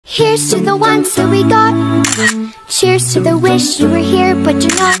Here's to the ones that we got. Cheers to the wish you were here but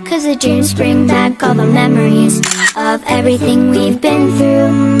you're not, 'cause the dreams bring back all the memories of everything we've been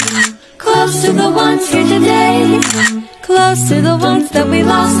through. Close to the ones here today, close to the ones that we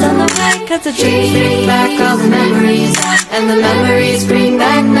lost on the way, 'cause the dreams bring back all the memories, and the memories bring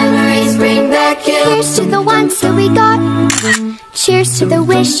back you. Here's to the ones that we got. Cheers to the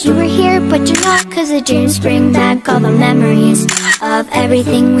wish you were here but you're not, 'cause the dreams bring back all the memories of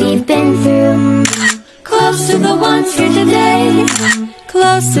everything we've been through. Close to the ones here today,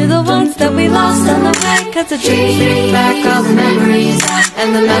 close to the ones that we lost on the way, 'cause the dreams bring back all the memories,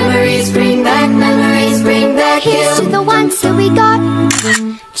 and the memories bring back you. Here's to the ones that we got.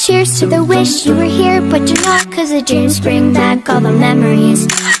 Cheers to the wish you were here but you're not, 'cause the dreams bring back all the memories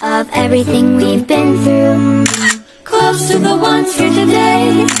of everything we've been through. Close to the ones here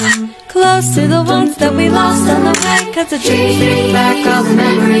today, close to the ones that we lost on the way, 'cause the dreams bring back all the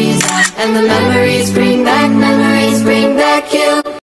memories, and the memories